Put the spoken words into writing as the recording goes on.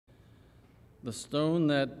The stone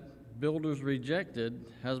that builders rejected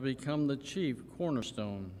has become the chief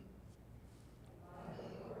cornerstone.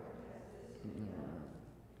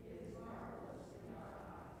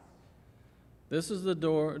 This is the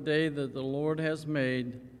day that the Lord has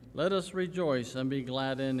made. Let us rejoice and be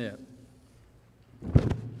glad in it.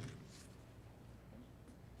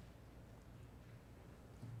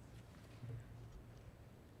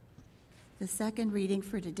 The second reading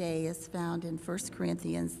for today is found in 1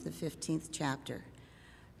 Corinthians, the 15th chapter.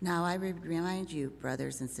 Now I remind you,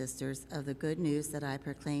 brothers and sisters, of the good news that I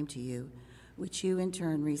proclaimed to you, which you in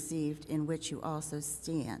turn received, in which you also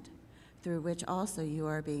stand, through which also you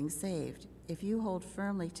are being saved, if you hold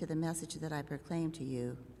firmly to the message that I proclaimed to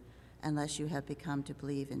you, unless you have become to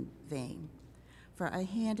believe in vain. For I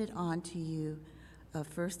handed on to you of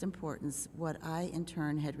first importance what I in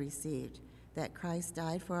turn had received, that Christ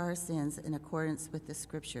died for our sins in accordance with the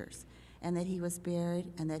Scriptures, and that he was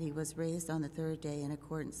buried, and that he was raised on the third day in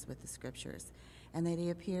accordance with the Scriptures, and that he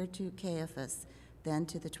appeared to Caiaphas, then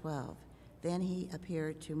to the 12. Then he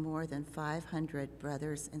appeared to more than 500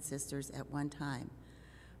 brothers and sisters at one time,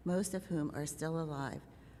 most of whom are still alive,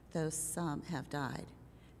 though some have died.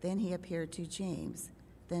 Then he appeared to James,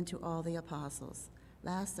 then to all the apostles.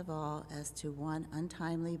 Last of all, as to one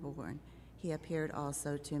untimely born, he appeared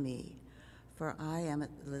also to me. For I am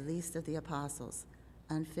the least of the apostles,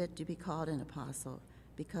 unfit to be called an apostle,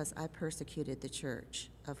 because I persecuted the church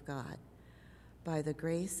of God. By the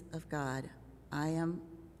grace of God, I am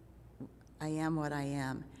what I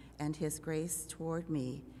am, and his grace toward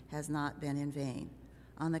me has not been in vain.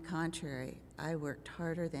 On the contrary, I worked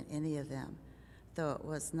harder than any of them, though it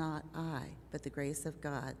was not I, but the grace of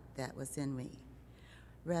God that was in me.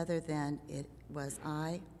 Rather than it was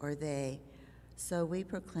I or they, so we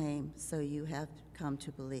proclaim, so you have come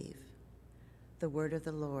to believe. The word of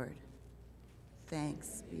the Lord.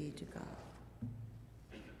 Thanks be to God.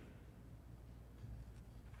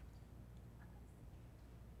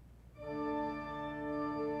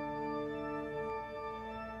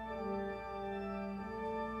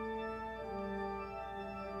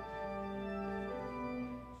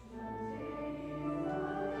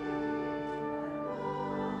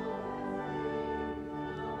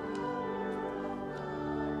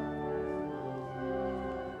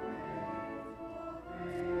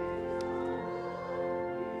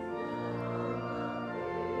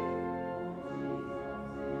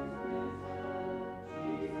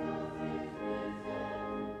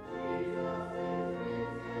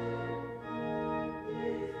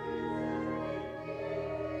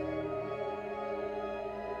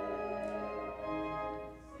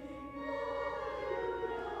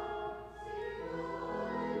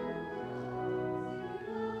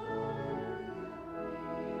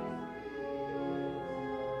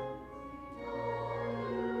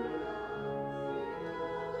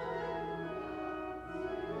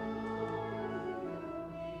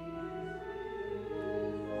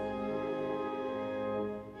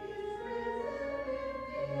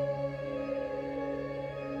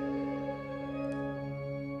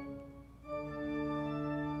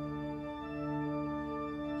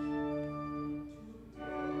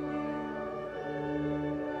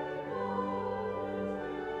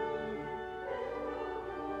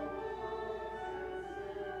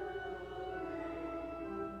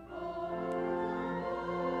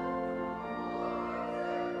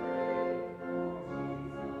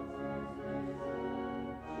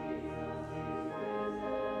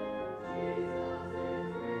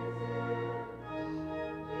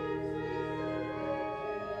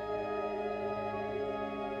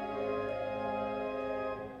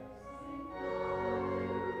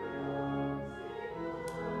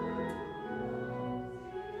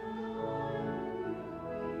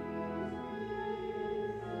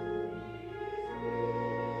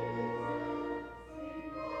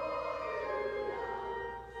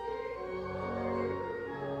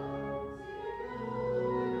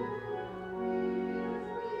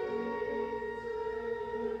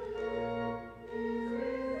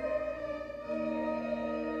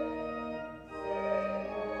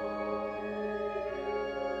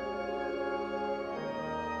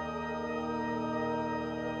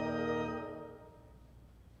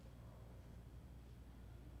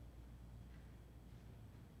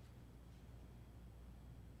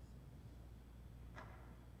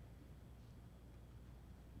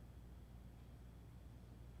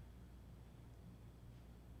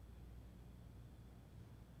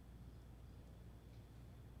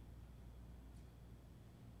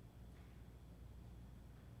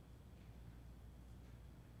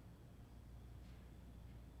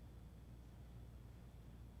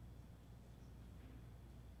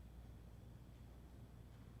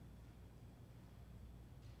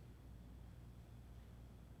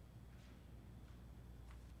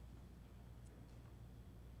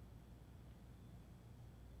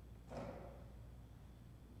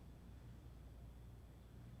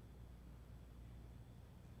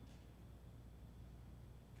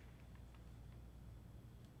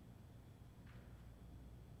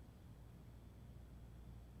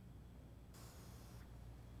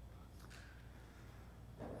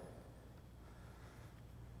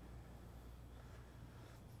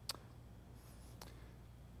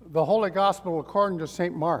 the Holy Gospel according to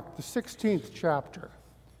St. Mark, the 16th chapter.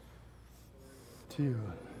 To you.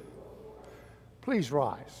 Please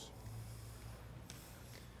rise.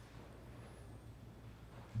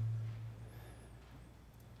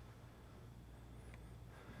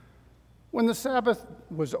 When the Sabbath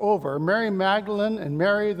was over, Mary Magdalene and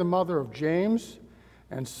Mary, the mother of James,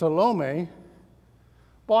 and Salome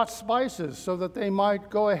bought spices so that they might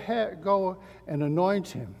go and anoint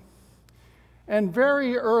him. And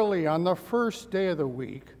very early on the first day of the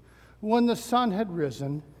week, when the sun had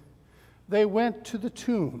risen, they went to the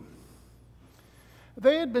tomb.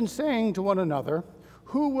 They had been saying to one another,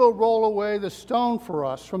 "Who will roll away the stone for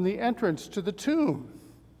us from the entrance to the tomb?"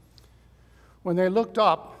 When they looked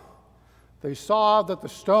up, they saw that the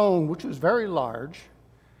stone, which was very large,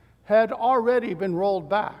 had already been rolled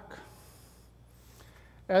back.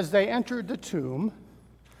 As they entered the tomb,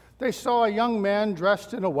 they saw a young man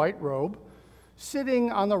dressed in a white robe,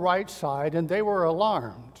 sitting on the right side, and they were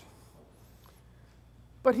alarmed.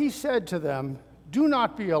 But he said to them, "Do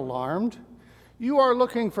not be alarmed. You are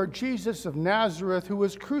looking for Jesus of Nazareth, who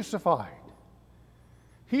was crucified.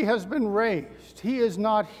 He has been raised. He is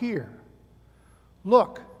not here.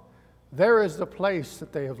 Look, there is the place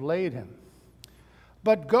that they have laid him.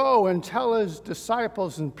 But go and tell his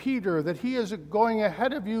disciples and Peter that he is going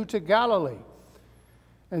ahead of you to Galilee,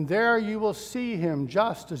 and there you will see him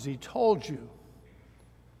just as he told you."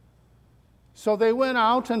 So they went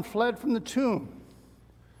out and fled from the tomb,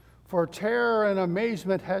 for terror and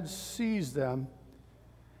amazement had seized them,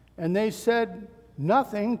 and they said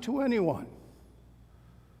nothing to anyone,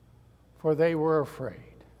 for they were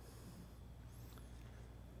afraid.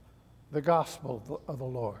 The Gospel of the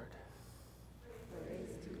Lord.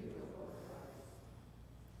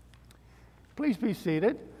 Please be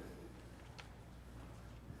seated.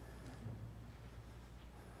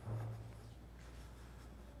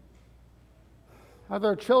 Are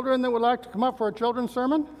there children that would like to come up for a children's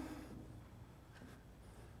sermon?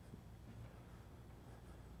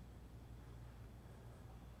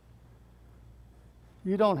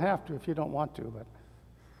 You don't have to if you don't want to, but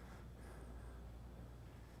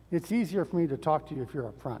it's easier for me to talk to you if you're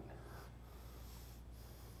up front.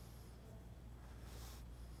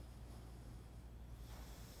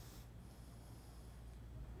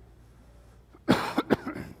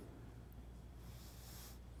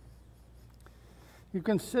 You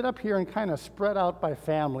can sit up here and kind of spread out by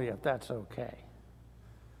family if that's okay.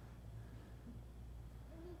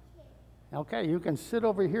 Okay, you can sit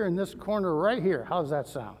over here in this corner right here. How's that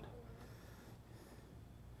sound?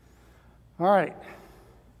 All right.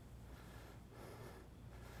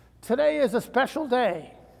 Today is a special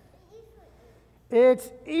day. It's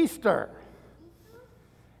Easter.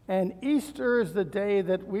 And Easter is the day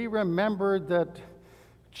that we remembered that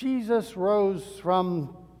Jesus rose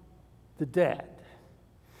from the dead.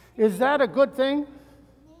 Is that a good thing?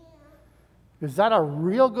 Is that a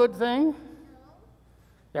real good thing?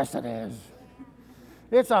 Yes, it is.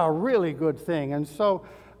 It's a really good thing. And so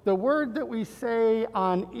the word that we say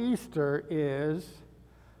on Easter is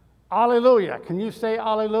Alleluia. Can you say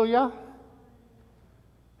Alleluia?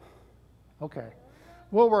 Okay.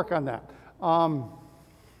 We'll work on that.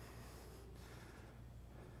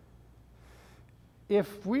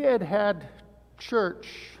 If we had had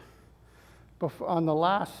church on the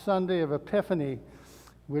last Sunday of Epiphany,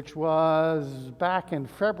 which was back in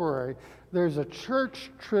February, there's a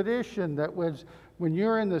church tradition that was when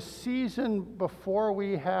you're in the season before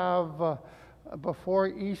before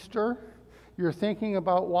Easter, you're thinking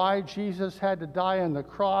about why Jesus had to die on the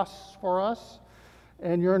cross for us,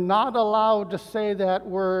 and you're not allowed to say that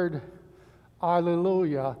word,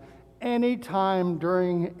 Alleluia, anytime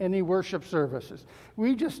during any worship services.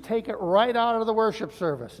 We just take it right out of the worship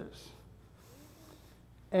services.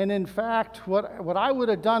 And in fact, what I would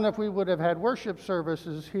have done if we would have had worship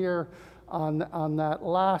services here on that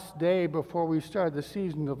last day before we started the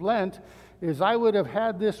season of Lent is I would have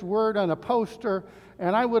had this word on a poster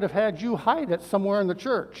and I would have had you hide it somewhere in the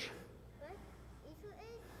church.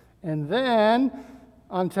 And then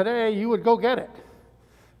on today, you would go get it,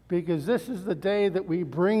 because this is the day that we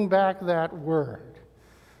bring back that word.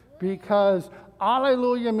 Because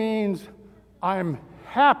Alleluia means I'm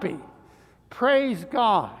happy. Praise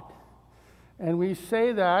God. And we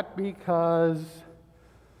say that because,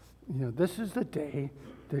 this is the day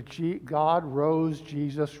that God rose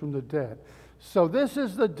Jesus from the dead. So this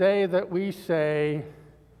is the day that we say,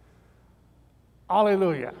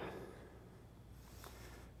 Alleluia.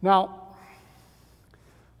 Now,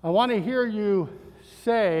 I want to hear you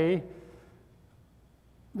say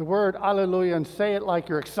the word Alleluia and say it like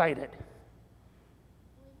you're excited.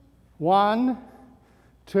 1,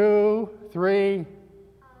 2, 3.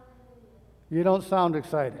 You don't sound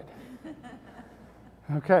excited.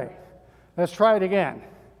 Okay, let's try it again.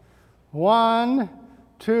 1,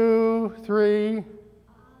 2, 3.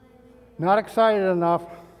 Not excited enough.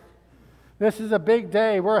 This is a big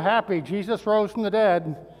day. We're happy. Jesus rose from the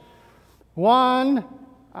dead. 1,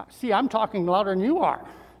 see, I'm talking louder than you are.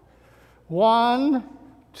 1,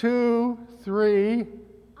 2, 3. Hallelujah.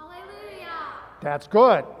 That's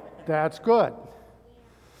good. That's good.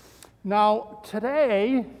 Now,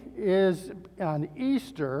 today is on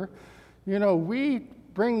Easter. You know, we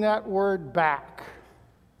bring that word back.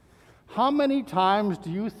 How many times do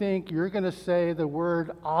you think you're going to say the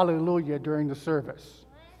word Alleluia during the service?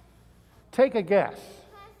 Take a guess.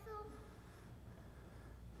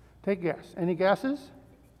 Take a guess. Any guesses?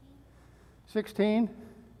 16?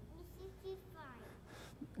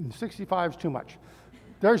 65 is too much.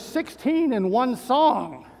 There's 16 in one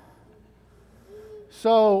song.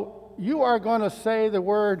 So you are going to say the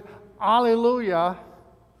word Alleluia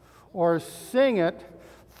or sing it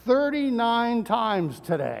 39 times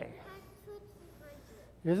today.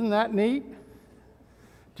 Isn't that neat?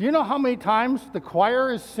 Do you know how many times the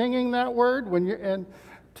choir is singing that word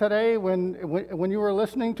today when you were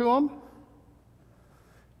listening to them?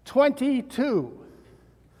 22.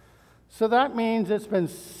 So that means it's been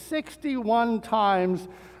 61 times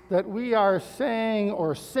that we are saying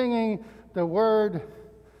or singing the word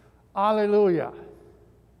Alleluia.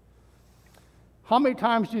 How many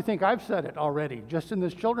times do you think I've said it already, just in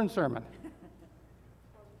this children's sermon?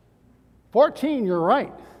 14, you're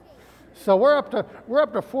right. So we're up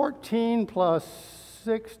to 14 plus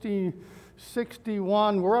 60,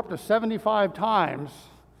 61. We're up to 75 times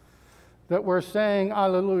that we're saying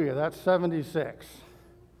Alleluia. That's 76.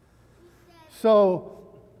 So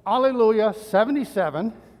Alleluia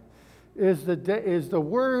 77 is the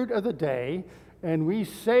word of the day, and we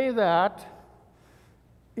say that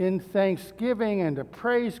in thanksgiving and to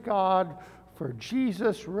praise God for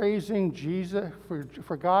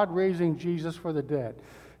for God raising Jesus for the dead.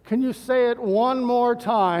 Can you say it one more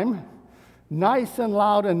time, nice and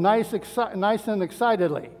loud and nice and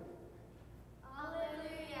excitedly?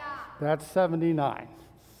 Hallelujah. That's 79.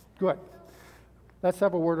 Good. Let's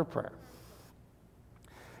have a word of prayer.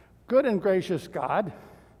 Good and gracious God,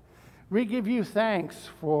 we give you thanks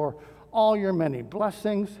for all your many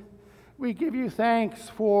blessings. We give you thanks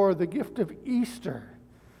for the gift of Easter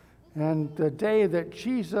and the day that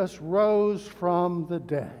Jesus rose from the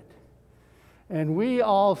dead. And we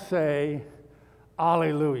all say,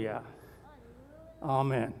 Alleluia.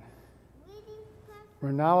 Amen.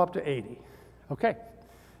 We're now up to 80. Okay,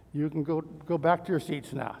 you can go back to your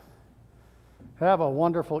seats now. Have a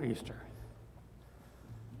wonderful Easter.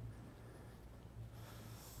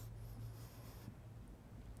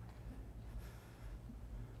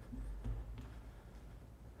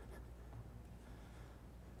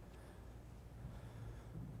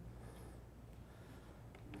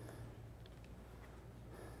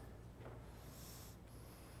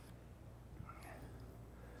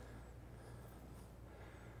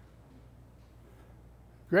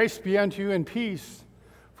 Grace be unto you and peace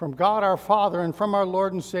from God our Father and from our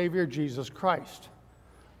Lord and Savior Jesus Christ.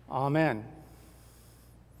 Amen.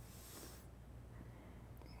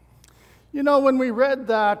 You know, when we read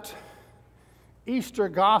that Easter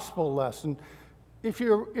gospel lesson, if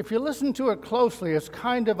you listen to it closely, it's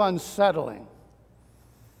kind of unsettling.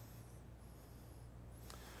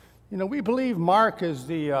 You know, we believe Mark is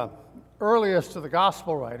the earliest of the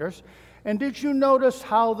gospel writers. And did you notice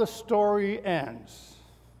how the story ends?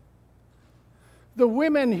 The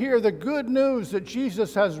women hear the good news that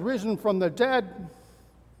Jesus has risen from the dead,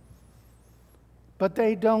 but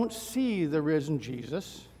they don't see the risen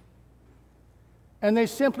Jesus, and they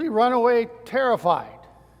simply run away terrified.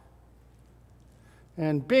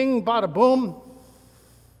 And bing, bada boom,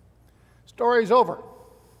 story's over.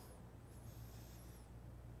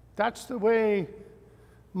 That's the way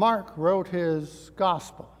Mark wrote his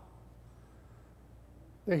gospel.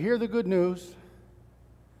 They hear the good news,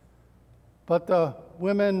 but the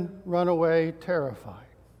women run away terrified.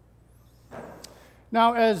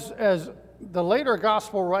 Now, as the later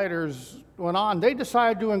gospel writers went on, they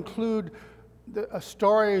decided to include the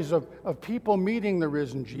stories of people meeting the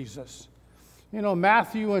risen Jesus. You know,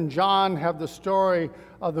 Matthew and John have the story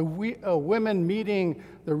of the women meeting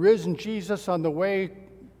the risen Jesus on the way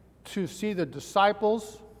to see the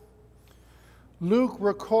disciples. Luke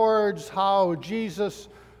records how Jesus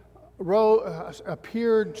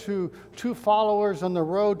appeared to two followers on the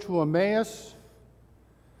road to Emmaus.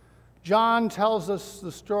 John tells us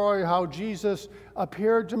the story how Jesus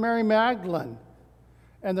appeared to Mary Magdalene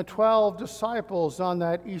and the 12 disciples on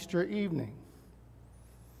that Easter evening.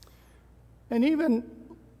 And even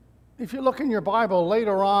if you look in your Bible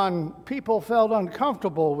later on, people felt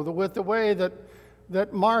uncomfortable with the way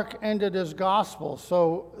that Mark ended his gospel.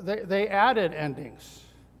 So they added endings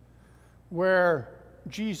where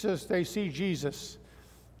they see Jesus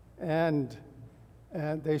and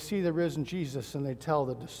they see the risen Jesus and they tell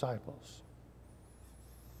the disciples.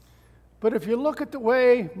 But if you look at the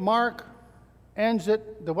way Mark ends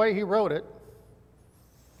it, the way he wrote it,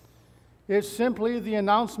 it's simply the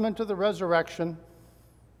announcement of the resurrection,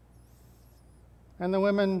 and the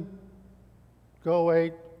women go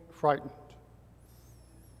away frightened.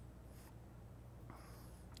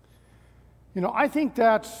 You know, I think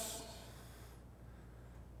that's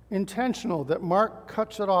intentional that Mark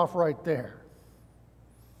cuts it off right there.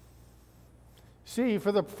 See,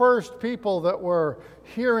 for the first people that were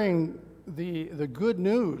hearing the good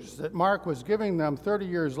news that Mark was giving them 30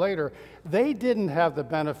 years later, they didn't have the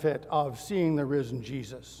benefit of seeing the risen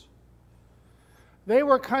Jesus. They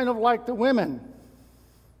were kind of like the women.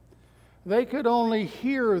 They could only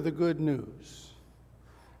hear the good news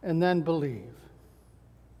and then believe.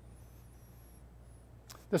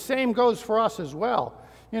 The same goes for us as well.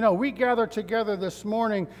 You know, we gather together this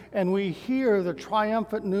morning and we hear the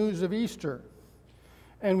triumphant news of Easter,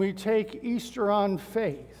 and we take Easter on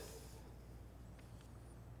faith.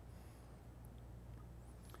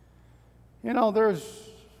 You know, there's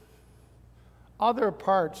other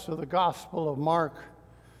parts of the Gospel of Mark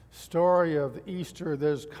story of Easter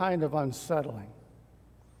that's kind of unsettling.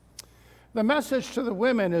 The message to the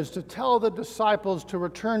women is to tell the disciples to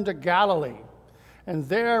return to Galilee, and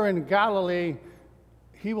there in Galilee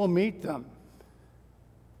he will meet them.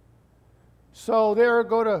 So they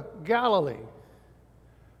go to Galilee,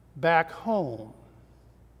 back home,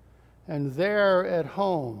 and there at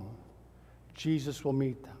home Jesus will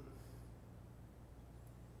meet them.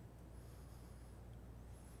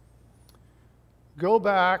 Go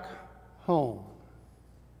back home,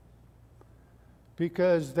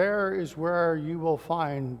 because there is where you will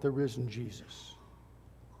find the risen Jesus.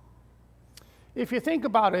 If you think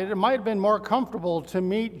about it, it might have been more comfortable to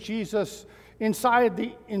meet Jesus inside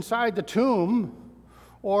the tomb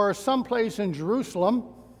or someplace in Jerusalem.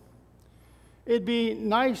 It'd be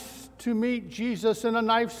nice to meet Jesus in a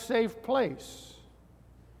nice, safe place.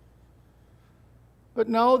 But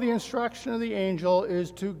no, the instruction of the angel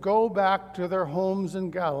is to go back to their homes in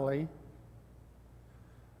Galilee.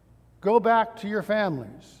 Go back to your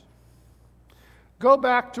families. Go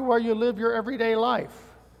back to where you live your everyday life.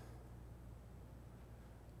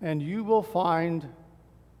 And you will find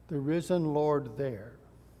the risen Lord there.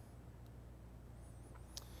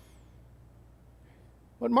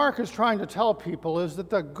 What Mark is trying to tell people is that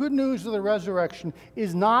the good news of the resurrection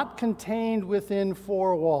is not contained within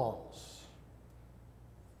four walls.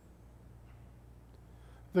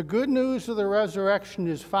 The good news of the resurrection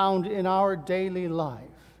is found in our daily life.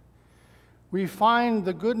 We find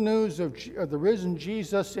the good news of the risen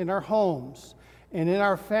Jesus in our homes and in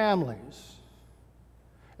our families,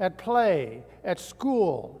 at play, at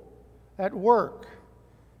school, at work,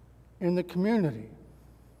 in the community.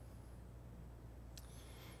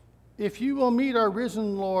 If you will meet our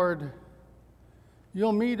risen Lord,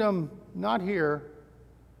 you'll meet him not here,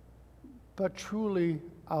 but truly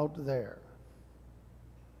out there.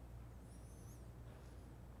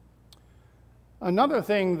 Another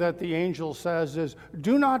thing that the angel says is,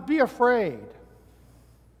 do not be afraid.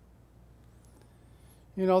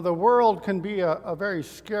 You know, the world can be a very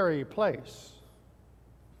scary place.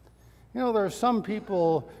 You know, there are some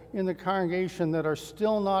people in the congregation that are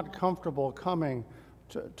still not comfortable coming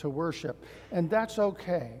to worship, and that's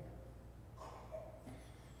okay.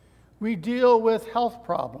 We deal with health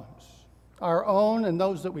problems, our own and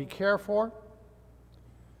those that we care for.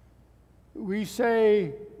 We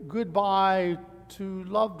say goodbye to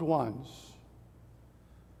loved ones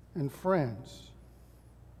and friends.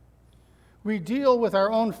 We deal with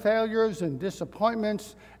our own failures and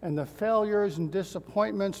disappointments and the failures and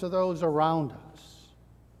disappointments of those around us.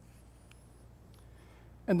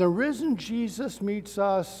 And the risen Jesus meets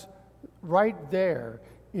us right there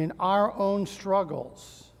in our own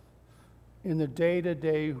struggles in the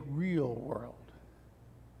day-to-day real world.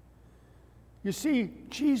 You see,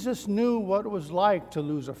 Jesus knew what it was like to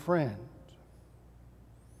lose a friend,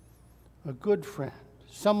 a good friend,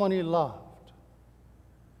 someone he loved.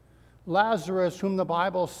 Lazarus, whom the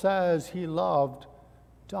Bible says he loved,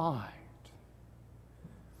 died.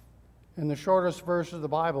 And the shortest verse of the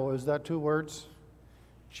Bible is that two words,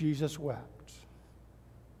 Jesus wept.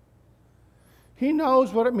 He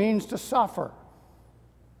knows what it means to suffer.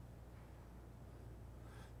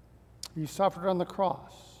 He suffered on the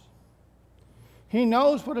cross. He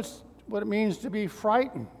knows what it means to be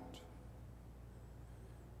frightened.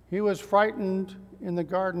 He was frightened in the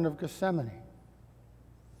Garden of Gethsemane.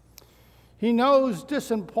 He knows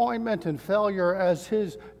disappointment and failure as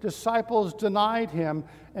his disciples denied him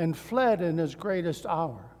and fled in his greatest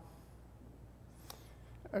hour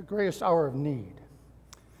of need.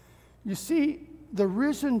 You see, the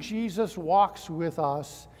risen Jesus walks with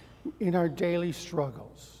us in our daily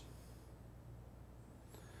struggles.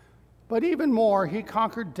 But even more, he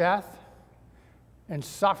conquered death and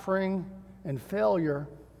suffering and failure,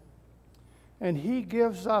 and he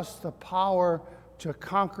gives us the power to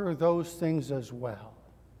conquer those things as well.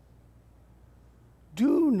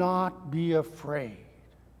 Do not be afraid,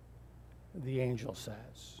 the angel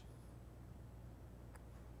says.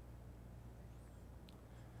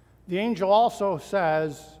 The angel also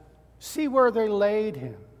says, see where they laid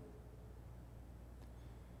him.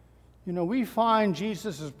 You know, we find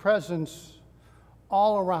Jesus' presence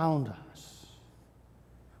all around us.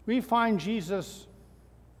 We find Jesus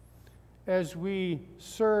as we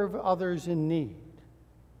serve others in need.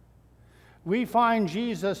 We find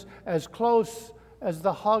Jesus as close as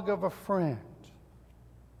the hug of a friend,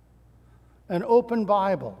 an open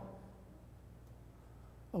Bible,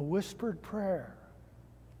 a whispered prayer.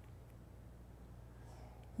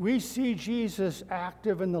 We see Jesus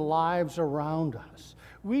active in the lives around us.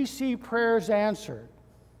 We see prayers answered,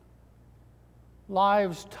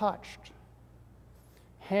 lives touched,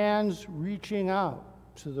 hands reaching out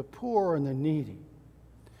to the poor and the needy.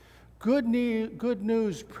 Good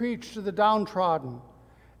news preached to the downtrodden,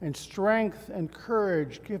 and strength and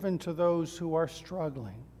courage given to those who are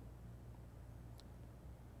struggling.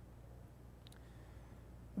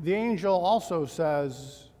 The angel also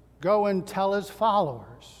says, go and tell his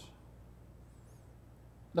followers.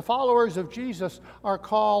 The followers of Jesus are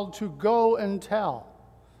called to go and tell,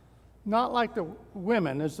 not like the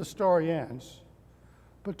women as the story ends,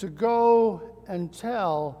 but to go and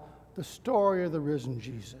tell the story of the risen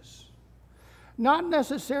Jesus. Not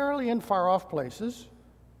necessarily in far-off places,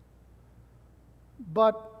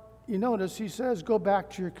 but you notice he says, go back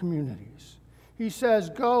to your communities. He says,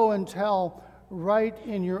 go and tell right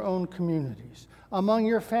in your own communities, among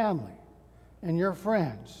your family and your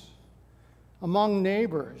friends, among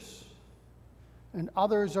neighbors and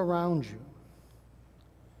others around you.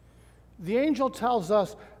 The angel tells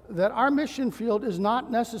us that our mission field is not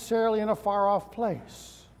necessarily in a far-off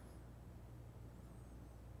place.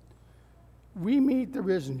 We meet the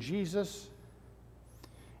risen Jesus,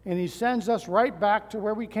 and he sends us right back to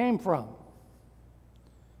where we came from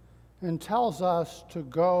and tells us to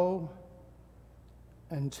go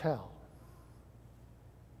and tell.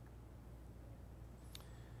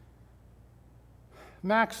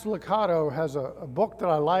 Max Lucado has a book that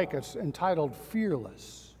I like. It's entitled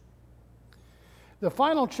Fearless. The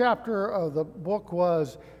final chapter of the book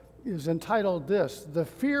is entitled this, The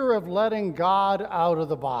Fear of Letting God Out of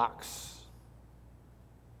the Box.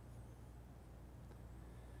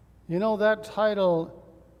 You know, that title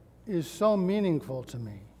is so meaningful to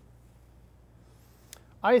me.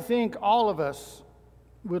 I think all of us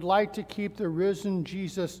would like to keep the risen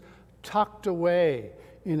Jesus tucked away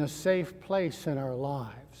in a safe place in our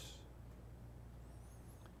lives.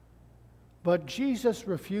 But Jesus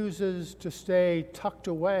refuses to stay tucked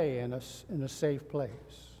away in a safe place.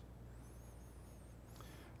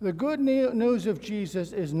 The good news of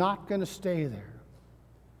Jesus is not going to stay there.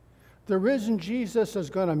 The risen Jesus is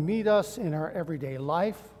going to meet us in our everyday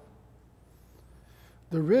life.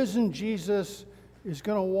 The risen Jesus is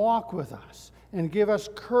going to walk with us and give us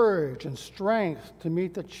courage and strength to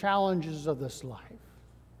meet the challenges of this life.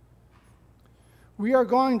 We are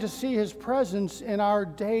going to see his presence in our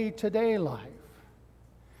day-to-day life.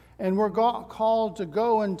 And we're called to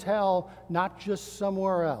go and tell, not just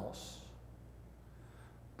somewhere else,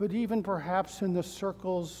 but even perhaps in the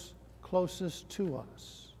circles closest to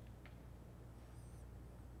us.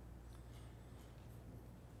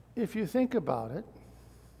 If you think about it,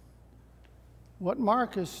 what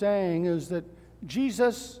Mark is saying is that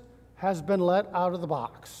Jesus has been let out of the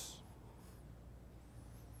box.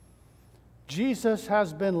 Jesus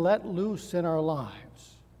has been let loose in our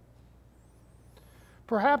lives.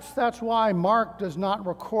 Perhaps that's why Mark does not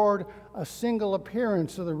record a single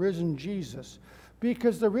appearance of the risen Jesus,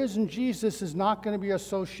 because the risen Jesus is not going to be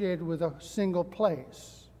associated with a single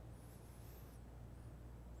place.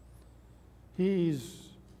 He's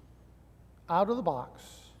out of the box.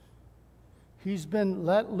 He's been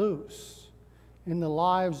let loose in the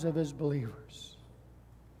lives of his believers.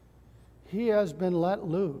 He has been let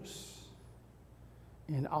loose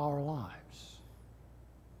in our lives.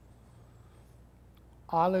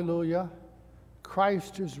 Alleluia.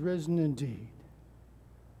 Christ is risen indeed.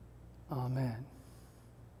 Amen.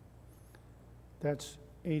 That's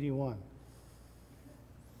 81.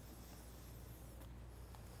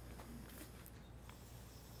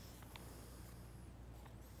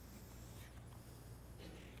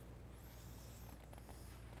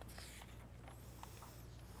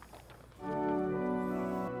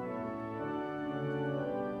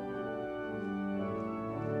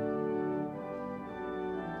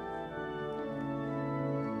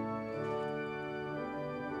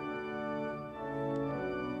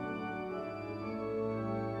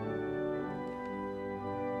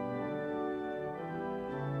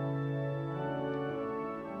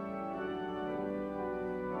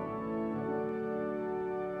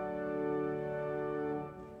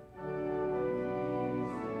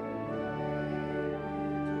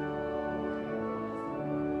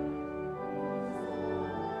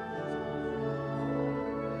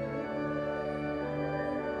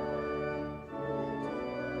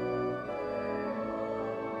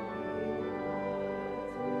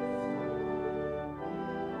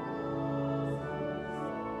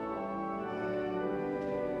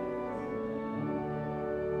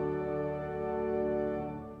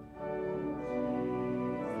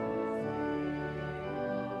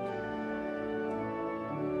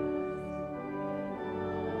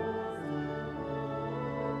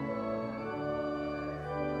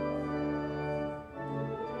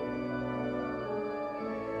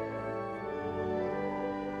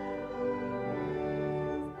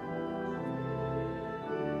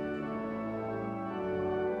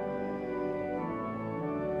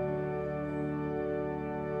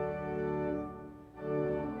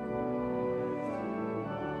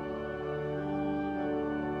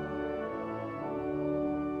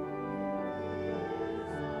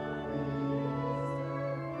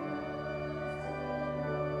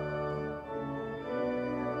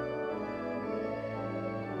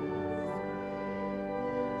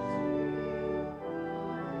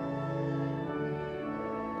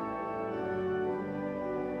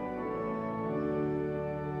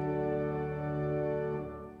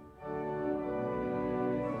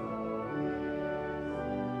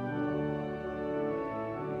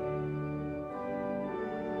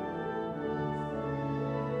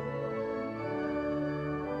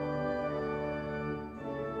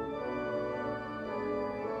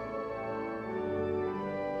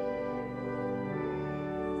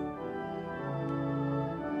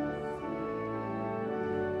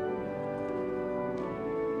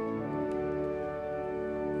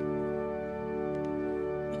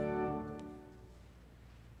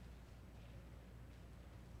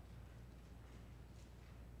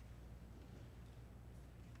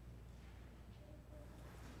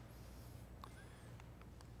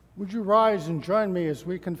 Would you rise and join me as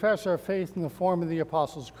we confess our faith in the form of the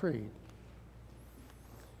Apostles' Creed?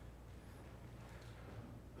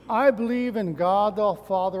 I believe in God the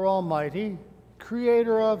Father Almighty,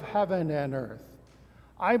 creator of heaven and earth.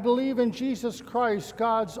 I believe in Jesus Christ,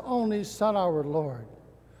 God's only Son, our Lord,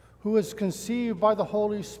 who was conceived by the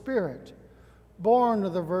Holy Spirit, born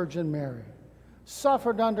of the Virgin Mary,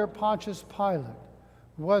 suffered under Pontius Pilate,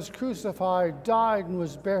 was crucified, died, and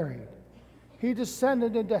was buried. He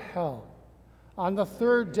descended into hell. On the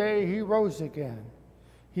third day he rose again.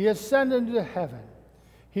 He ascended into heaven.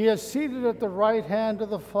 He is seated at the right hand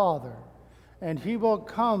of the Father, and he will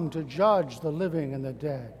come to judge the living and the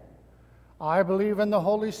dead. I believe in the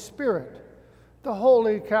Holy Spirit, the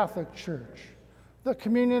Holy Catholic Church, the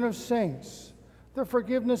communion of saints, the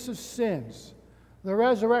forgiveness of sins, the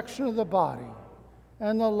resurrection of the body,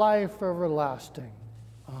 and the life everlasting.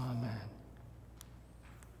 Amen.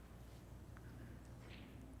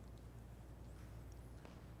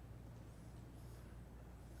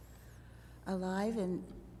 Alive in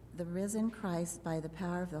the risen Christ by the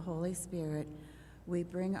power of the Holy Spirit, we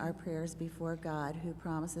bring our prayers before God, who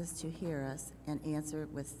promises to hear us and answer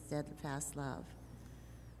with steadfast love.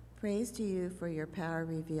 Praise to you for your power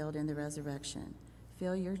revealed in the resurrection.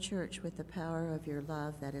 Fill your church with the power of your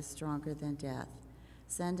love that is stronger than death.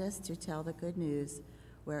 Send us to tell the good news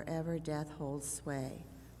wherever death holds sway.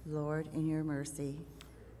 Lord, in your mercy,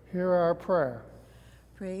 Hear our prayer.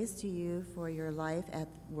 praise to you for your life at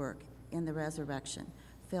work in the resurrection.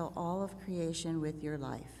 Fill all of creation with your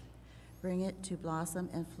life. Bring it to blossom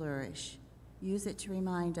and flourish. Use it to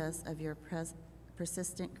remind us of your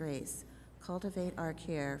persistent grace. Cultivate our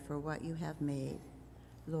care for what you have made.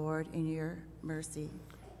 Lord, in your mercy,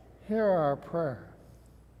 Hear our prayer.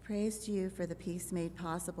 praise to you for the peace made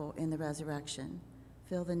possible in the resurrection.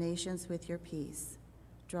 Fill the nations with your peace.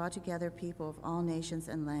 Draw together people of all nations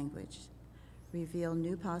and language. reveal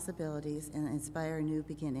new possibilities, and inspire new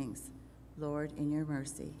beginnings. Lord, in your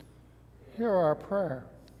mercy. Hear our prayer.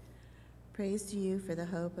 Praise to you for the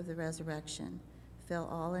hope of the resurrection. Fill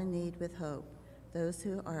all in need with hope, those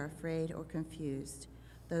who are afraid or confused,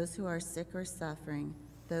 those who are sick or suffering,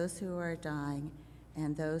 those who are dying,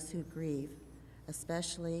 and those who grieve,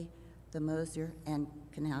 especially the Mosier and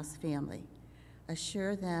Canals family.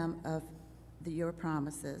 Assure them of your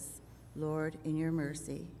promises, Lord, in your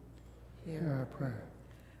mercy. Hear our prayer.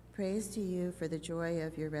 Praise to you for the joy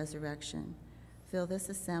of your resurrection. Fill this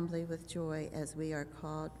assembly with joy as we are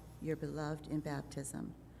called your beloved in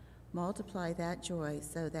baptism. Multiply that joy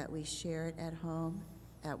so that we share it at home,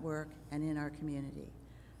 at work, and in our community.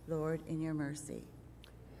 Lord, in your mercy.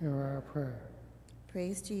 Hear our prayer.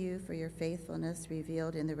 Praise to you for your faithfulness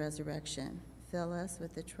revealed in the resurrection. Fill us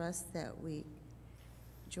with the trust that we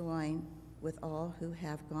join with all who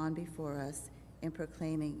have gone before us in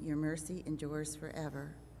proclaiming your mercy endures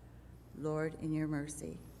forever. Lord, in your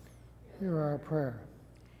mercy. Hear our prayer.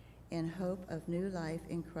 In hope of new life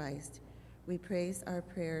in Christ, we raise our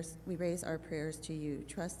prayers to you,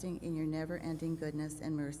 trusting in your never-ending goodness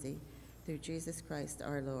and mercy through Jesus Christ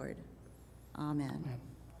our Lord. Amen. Amen.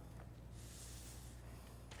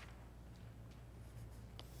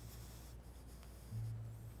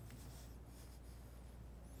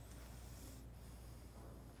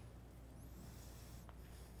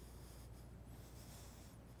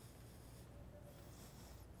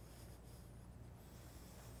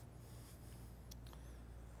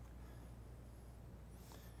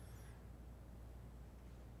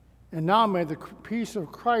 And now may the peace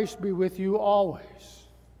of Christ be with you always.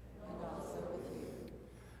 And also with you.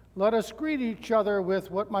 Let us greet each other with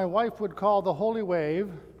what my wife would call the holy wave,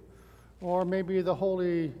 or maybe the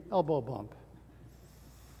holy elbow bump.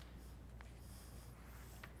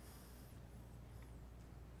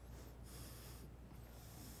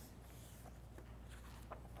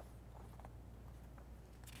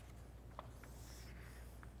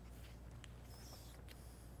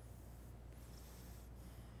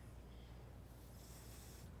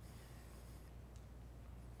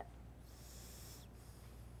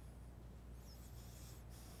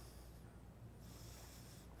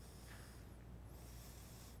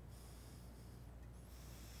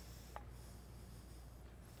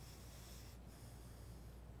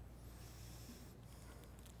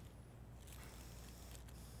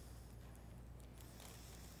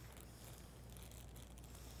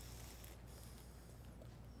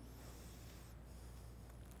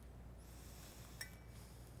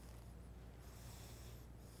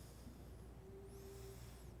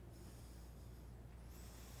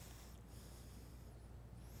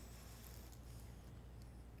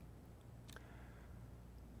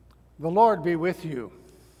 The Lord be with you.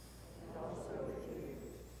 And also with you.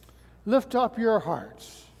 Lift up your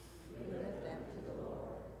hearts. We lift them to the Lord.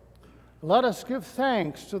 Let us give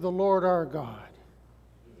thanks to the Lord our God.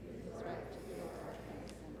 It is right to give our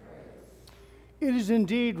thanks and praise. It is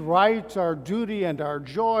indeed right, our duty and our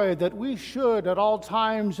joy, that we should at all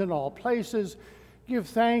times and all places give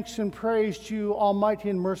thanks and praise to you, Almighty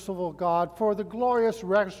and merciful God, for the glorious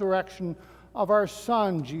resurrection of our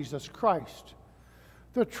Son, Jesus Christ,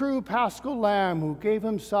 the true Paschal Lamb who gave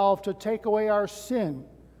himself to take away our sin,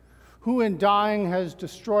 who in dying has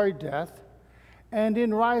destroyed death, and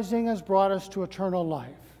in rising has brought us to eternal life.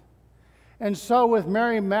 And so with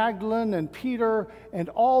Mary Magdalene and Peter and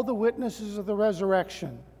all the witnesses of the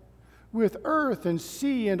resurrection, with earth and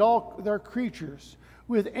sea and all their creatures,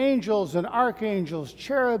 with angels and archangels,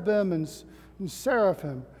 cherubim and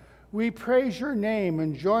seraphim, we praise your name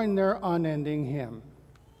and join their unending hymn.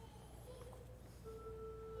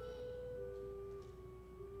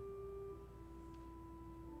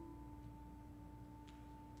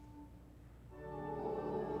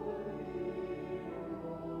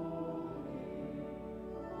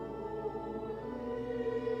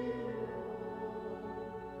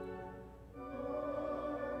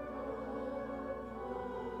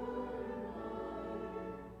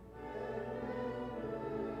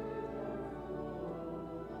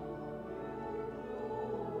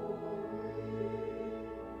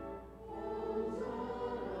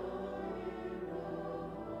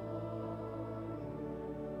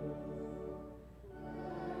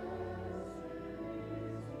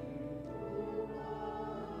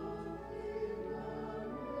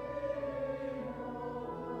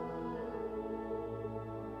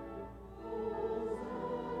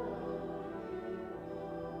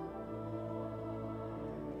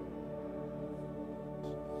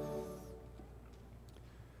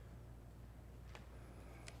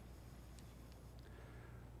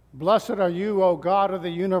 Blessed are you, O God of the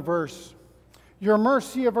universe, Your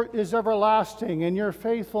mercy is everlasting, and your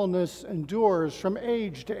faithfulness endures from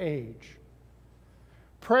age to age.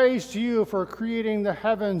 Praise to you for creating the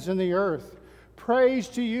heavens and the earth. Praise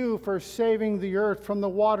to you for saving the earth from the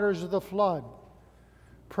waters of the flood.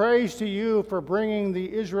 Praise to you for bringing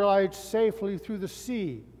the Israelites safely through the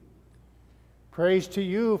sea. Praise to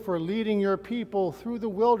you for leading your people through the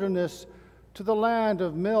wilderness to the land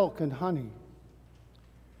of milk and honey.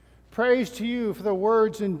 Praise to you for the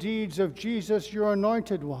words and deeds of Jesus, your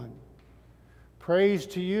anointed one. Praise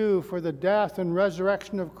to you for the death and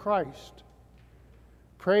resurrection of Christ.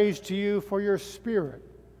 Praise to you for your Spirit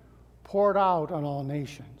poured out on all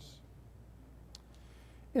nations.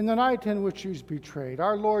 In the night in which he was betrayed,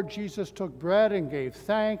 our Lord Jesus took bread and gave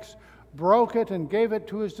thanks, broke it and gave it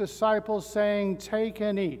to his disciples, saying, "Take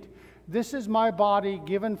and eat. This is my body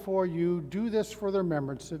given for you. Do this for the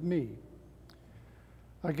remembrance of me."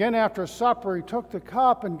 Again, after supper, he took the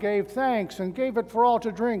cup and gave thanks and gave it for all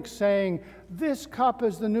to drink, saying, "This cup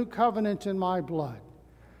is the new covenant in my blood,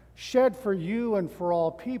 shed for you and for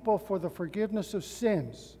all people for the forgiveness of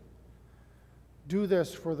sins. Do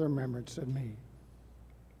this for the remembrance of me."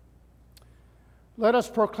 Let us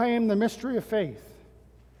proclaim the mystery of faith.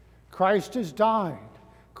 Christ has died.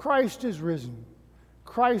 Christ is risen.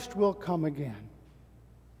 Christ will come again.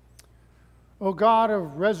 O God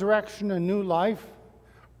of resurrection and new life,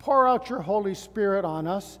 pour out your Holy Spirit on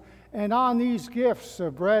us and on these gifts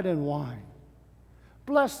of bread and wine.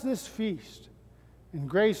 Bless this feast and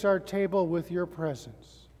grace our table with your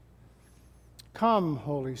presence. Come,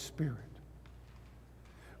 Holy Spirit.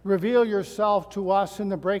 Reveal yourself to us in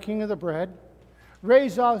the breaking of the bread.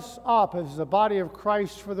 Raise us up as the body of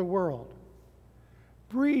Christ for the world.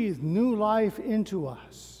 Breathe new life into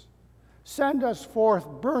us. Send us forth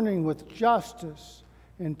burning with justice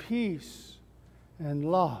and peace and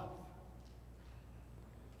love.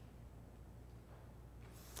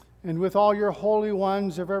 And with all your holy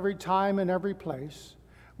ones of every time and every place,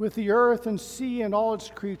 with the earth and sea and all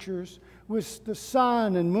its creatures, with the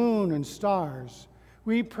sun and moon and stars,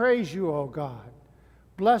 we praise you, O God,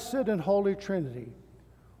 blessed and holy Trinity,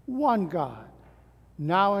 one God,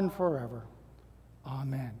 now and forever.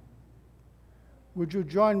 Amen. Would you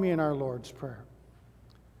join me in our Lord's Prayer?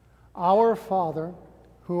 Our Father,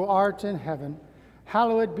 who art in heaven,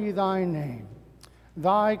 hallowed be thy name.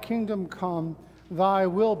 Thy kingdom come, thy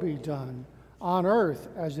will be done, on earth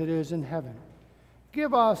as it is in heaven.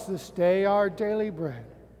 Give us this day our daily bread,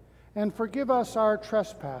 and forgive us our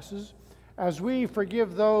trespasses, as we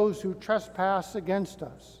forgive those who trespass against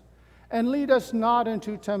us. And lead us not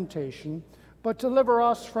into temptation, but deliver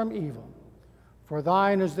us from evil. For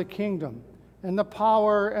thine is the kingdom, and the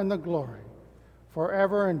power, and the glory,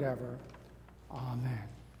 forever and ever. Amen.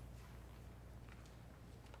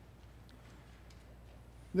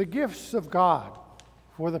 The gifts of God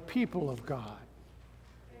for the people of God.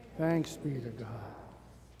 Thanks be to God.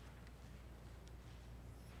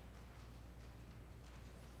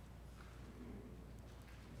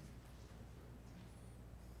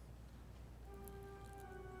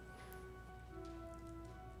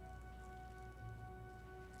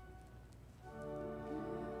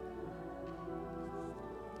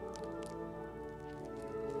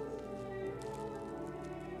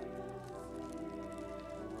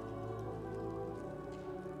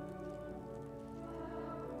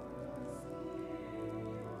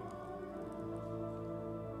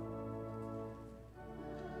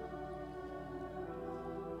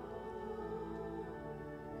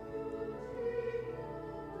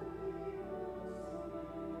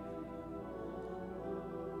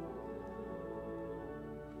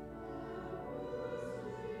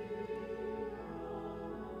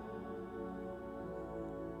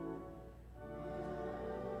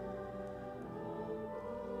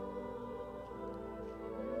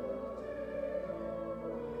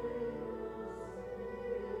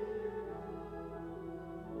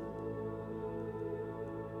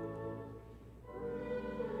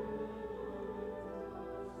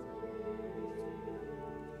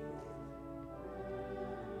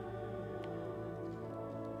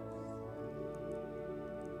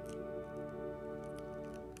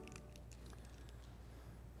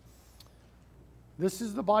 This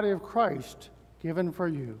is the body of Christ given for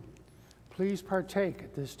you. Please partake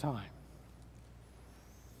at this time.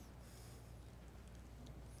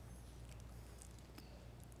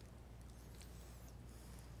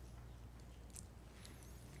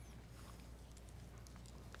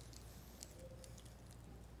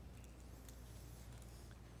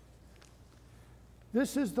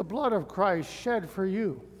 This is the blood of Christ shed for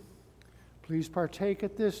you. Please partake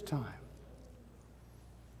at this time.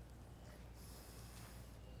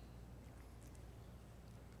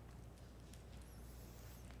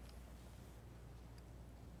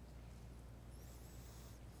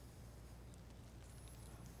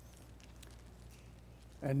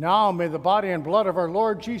 And now may the body and blood of our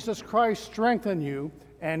Lord Jesus Christ strengthen you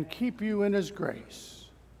and keep you in his grace.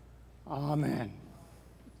 Amen.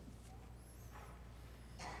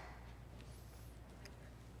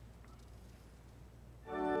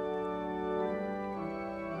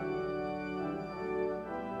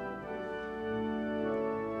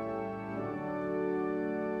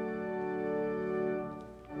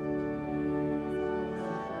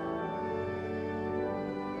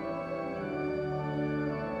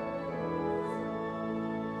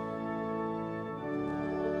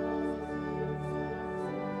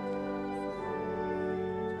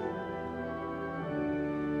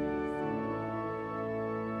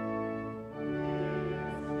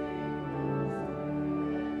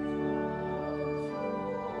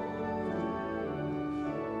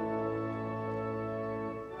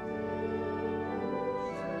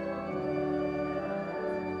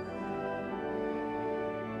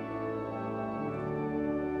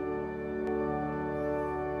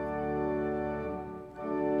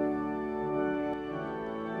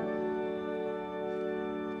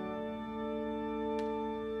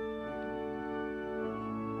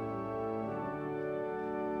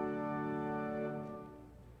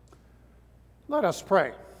 Let us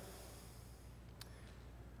pray.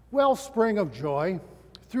 Wellspring of joy,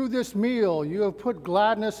 through this meal you have put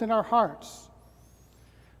gladness in our hearts.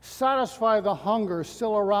 Satisfy the hunger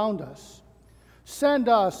still around us. Send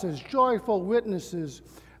us as joyful witnesses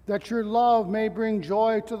that your love may bring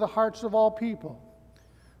joy to the hearts of all people.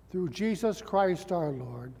 Through Jesus Christ our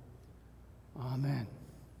Lord. Amen.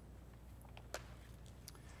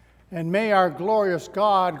 And may our glorious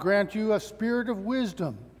God grant you a spirit of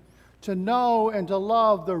wisdom to know and to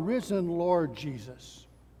love the risen Lord Jesus.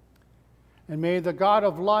 And may the God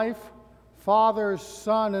of life, Father,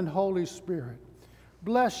 Son, and Holy Spirit,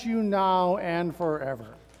 bless you now and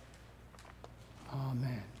forever.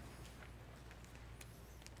 Amen.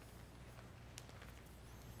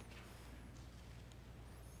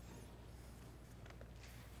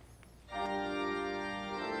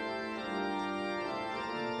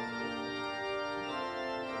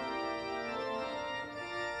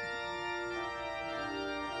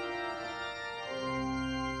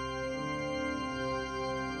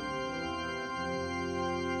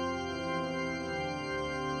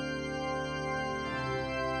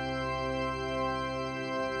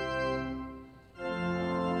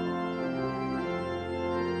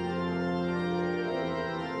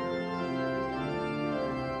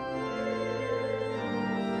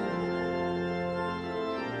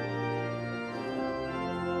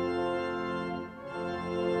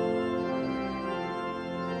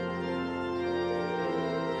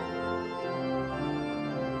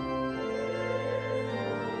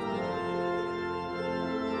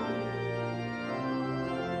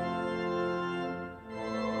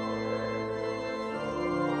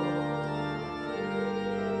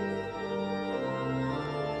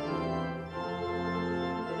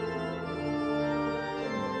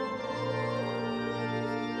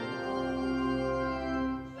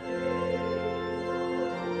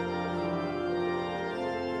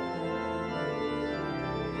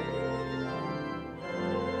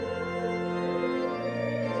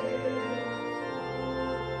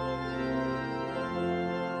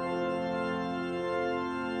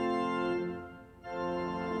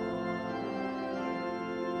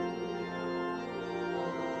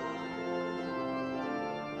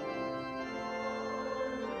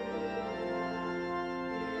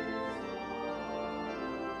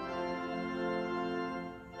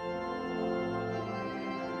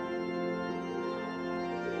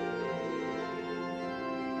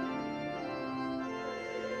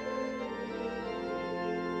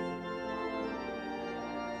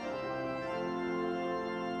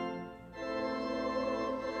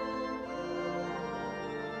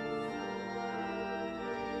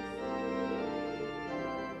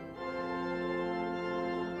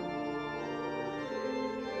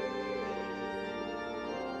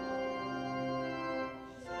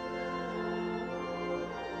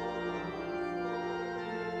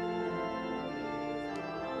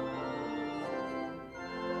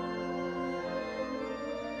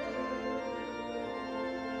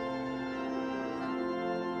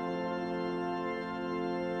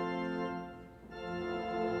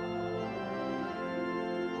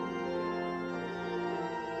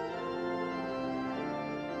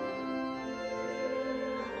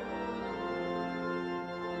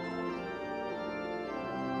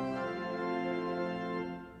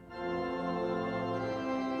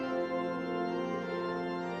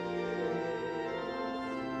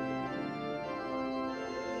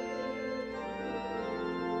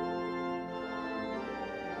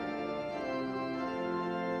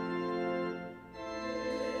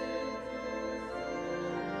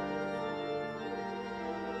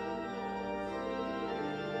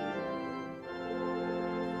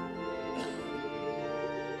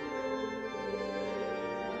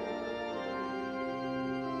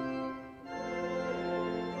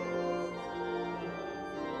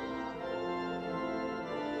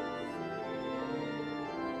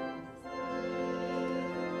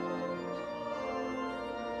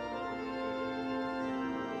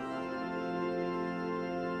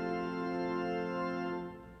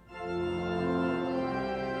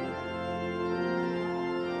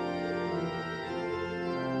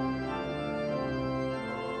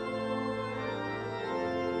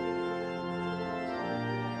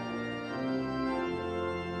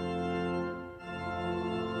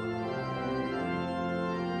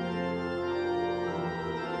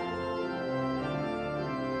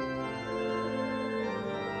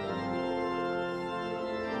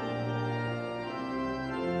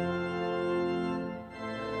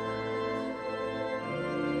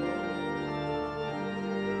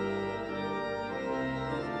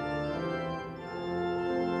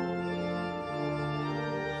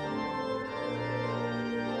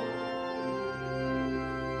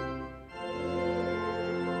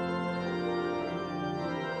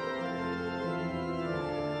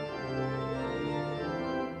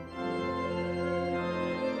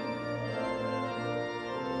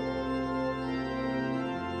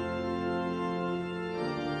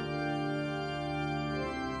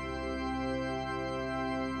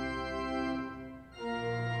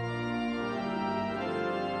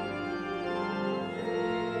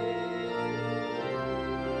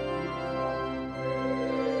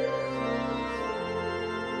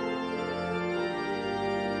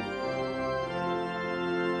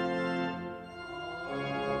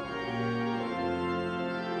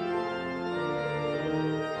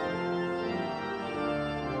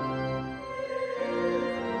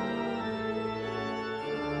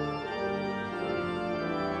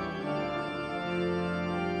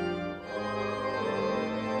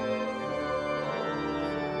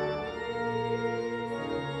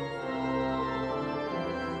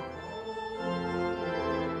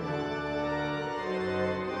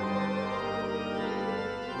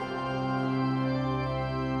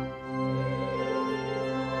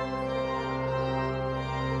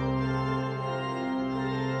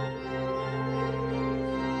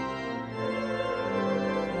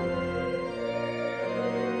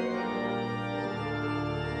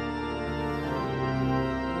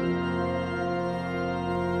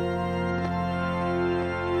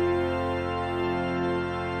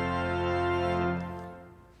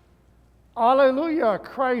 Alleluia,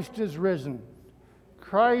 Christ is risen.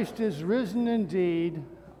 Christ is risen indeed.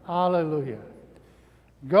 Alleluia.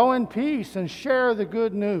 Go in peace and share the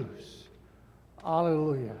good news.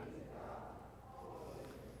 Alleluia.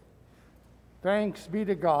 Thanks be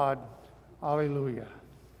to God. Alleluia.